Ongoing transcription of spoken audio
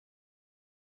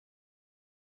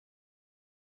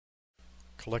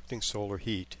Collecting solar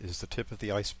heat is the tip of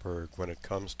the iceberg when it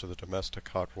comes to the domestic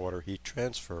hot water heat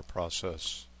transfer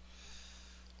process.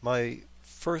 My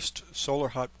first solar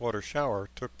hot water shower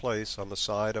took place on the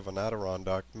side of an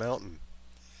Adirondack mountain.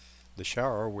 The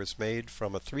shower was made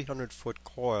from a 300-foot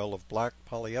coil of black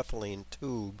polyethylene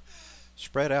tube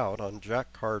spread out on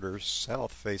Jack Carter's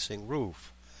south-facing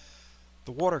roof.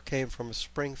 The water came from a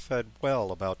spring-fed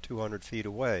well about 200 feet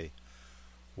away.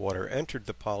 Water entered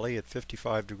the poly at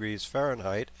 55 degrees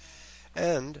Fahrenheit,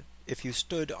 and if you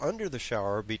stood under the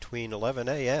shower between 11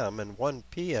 a.m. and 1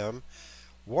 p.m.,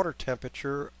 water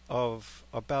temperature of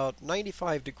about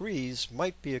 95 degrees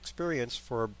might be experienced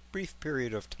for a brief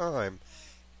period of time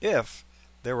if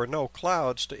there were no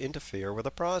clouds to interfere with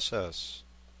the process.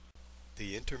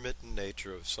 The intermittent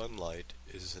nature of sunlight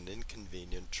is an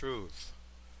inconvenient truth,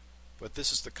 but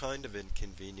this is the kind of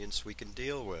inconvenience we can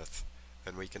deal with,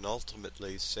 and we can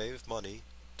ultimately save money,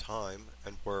 time,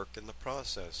 and work in the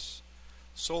process.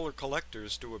 Solar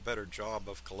collectors do a better job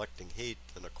of collecting heat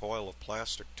than a coil of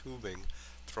plastic tubing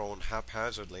thrown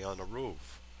haphazardly on a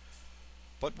roof.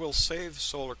 But we'll save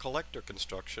solar collector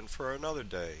construction for another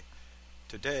day.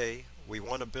 Today, we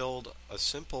want to build a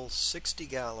simple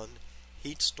 60-gallon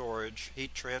heat storage,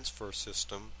 heat transfer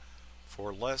system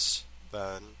for less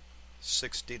than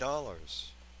 $60.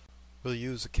 We'll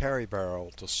use a carry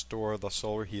barrel to store the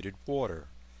solar heated water.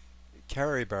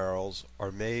 Carry barrels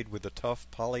are made with a tough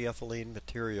polyethylene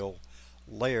material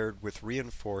layered with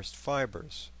reinforced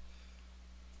fibers.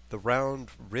 The round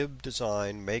rib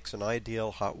design makes an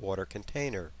ideal hot water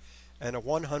container, and a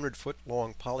 100-foot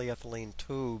long polyethylene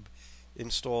tube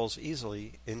installs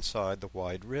easily inside the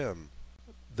wide rim.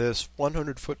 This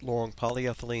 100-foot long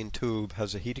polyethylene tube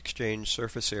has a heat exchange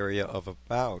surface area of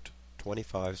about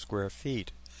 25 square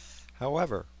feet.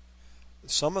 However,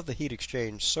 some of the heat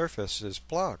exchange surface is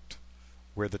blocked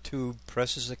where the tube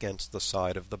presses against the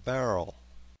side of the barrel.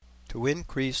 To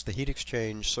increase the heat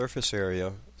exchange surface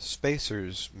area,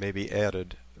 spacers may be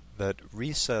added that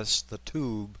recess the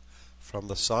tube from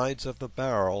the sides of the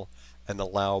barrel and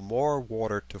allow more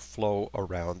water to flow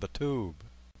around the tube.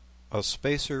 A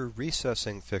spacer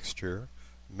recessing fixture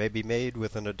may be made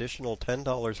with an additional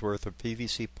 $10 worth of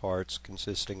PVC parts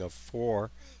consisting of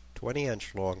 4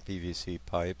 20-inch long PVC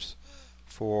pipes,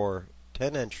 4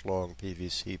 10-inch long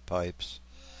PVC pipes,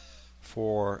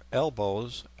 4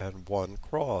 elbows, and 1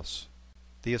 cross.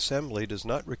 The assembly does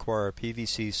not require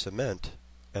PVC cement,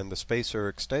 and the spacer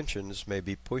extensions may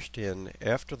be pushed in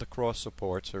after the cross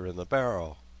supports are in the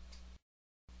barrel.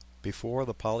 Before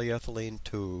the polyethylene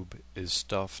tube is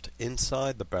stuffed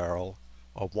inside the barrel,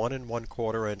 a 1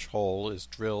 1/4 inch hole is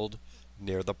drilled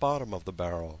near the bottom of the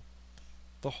barrel.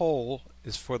 The hole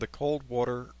is for the cold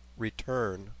water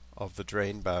return of the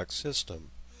drain-back system.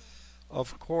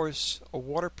 Of course, a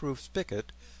waterproof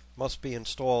spigot must be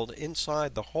installed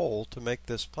inside the hole to make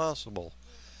this possible.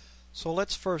 So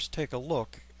let's first take a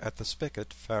look at the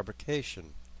spigot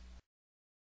fabrication.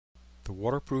 The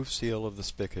waterproof seal of the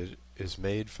spigot is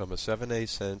made from a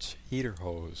 7/8" heater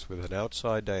hose with an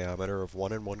outside diameter of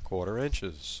 1 1/4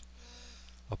 inches.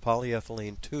 A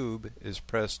polyethylene tube is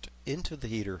pressed into the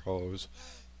heater hose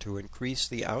to increase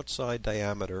the outside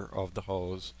diameter of the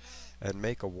hose and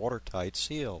make a watertight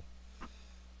seal.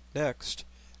 Next,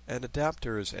 an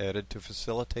adapter is added to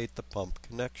facilitate the pump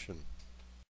connection.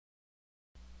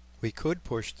 We could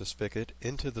push the spigot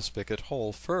into the spigot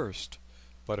hole first,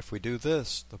 but if we do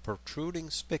this, the protruding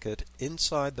spigot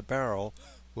inside the barrel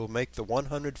will make the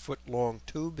 100-foot long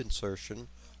tube insertion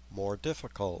more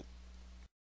difficult.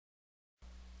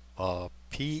 A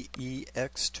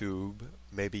PEX tube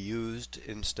may be used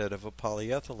instead of a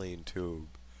polyethylene tube,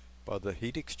 but the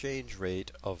heat exchange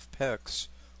rate of PEX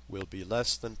will be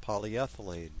less than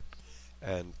polyethylene,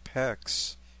 and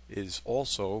PEX is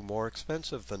also more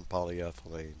expensive than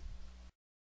polyethylene.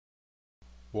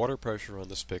 Water pressure on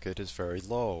the spigot is very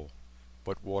low,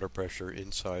 but water pressure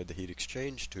inside the heat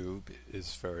exchange tube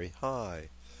is very high.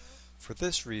 For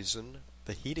this reason,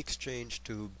 the heat exchange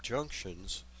tube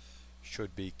junctions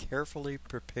should be carefully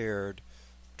prepared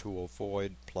to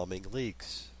avoid plumbing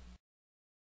leaks.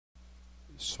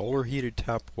 Solar heated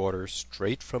tap water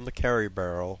straight from the carry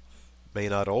barrel may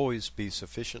not always be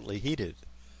sufficiently heated,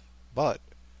 but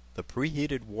the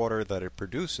preheated water that it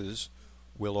produces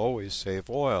will always save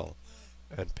oil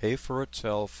and pay for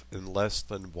itself in less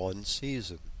than 1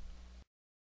 season.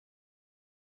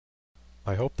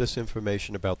 I hope this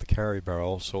information about the carry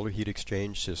barrel solar heat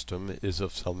exchange system is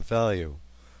of some value.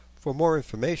 For more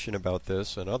information about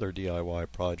this and other DIY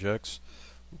projects,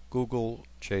 Google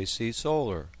JC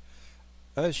Solar.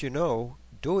 As you know,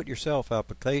 do-it-yourself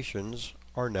applications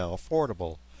are now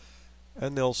affordable,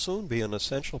 and they'll soon be an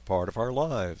essential part of our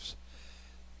lives.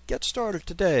 Get started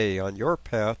today on your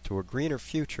path to a greener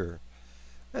future,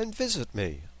 and visit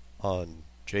me on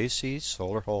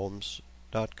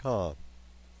jcsolarhomes.com.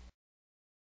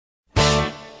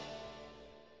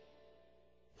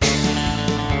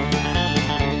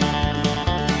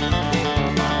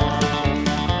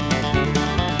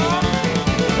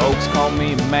 Folks call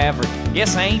me a maverick,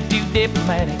 guess I ain't too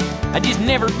diplomatic. I just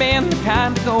never been the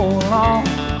kind to go along,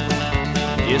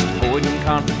 just avoiding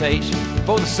confrontation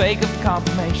for the sake of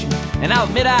confirmation. And I'll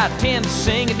admit I tend to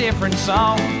sing a different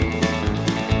song.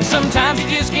 And sometimes you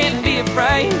just can't be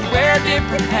afraid to wear a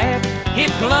different hat.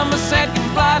 If Columbus had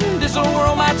complied, this old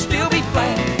world might still be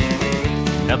flat.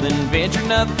 Nothing venture,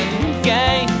 nothing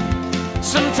gain.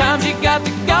 Sometimes you got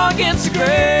to go against the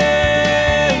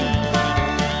grain.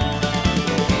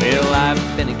 Well, I've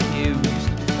been accused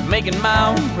of making my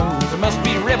own rules. There must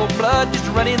be rebel blood just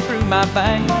running through my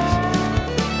veins.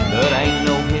 But I ain't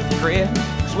no hypocrite,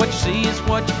 'cause what you see is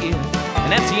what you get,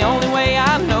 and that's the only way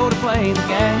I know to play the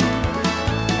game.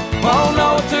 Oh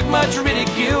no, it took much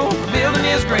ridicule for building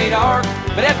this great ark,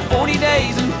 but after 40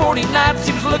 days and 40 nights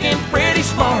he was looking pretty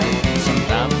smart.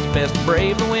 Sometimes it's best to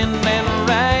brave the wind and the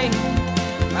rain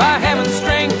by having the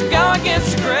strength to go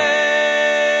against the grain.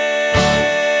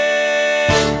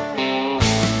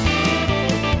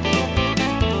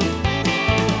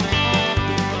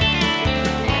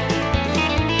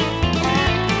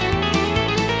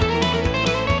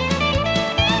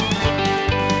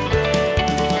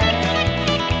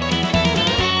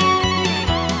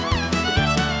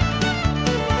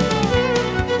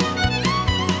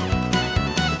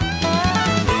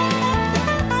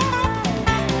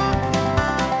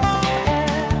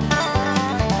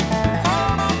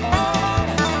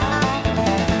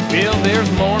 Well, there's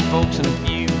more folks in the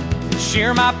view that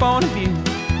share my point of view,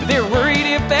 but they're worried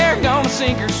if they're gonna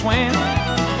sink or swim.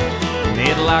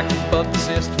 They'd like to buck the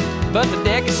system, but the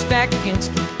deck is stacked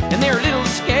against them, and they're a little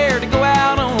scared to go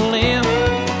out on a limb.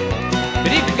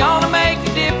 But if you're gonna make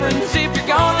a difference, if you're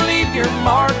gonna leave your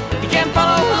mark, you can't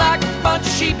follow like a bunch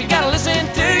of sheep, you gotta listen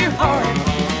to your heart.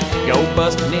 Go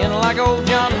busting in like old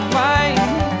John Wayne.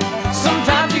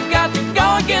 Sometimes you got to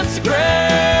go against the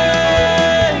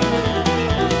grain.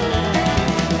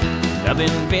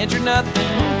 Nothing venture,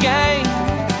 nothing gain.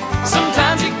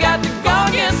 Sometimes you got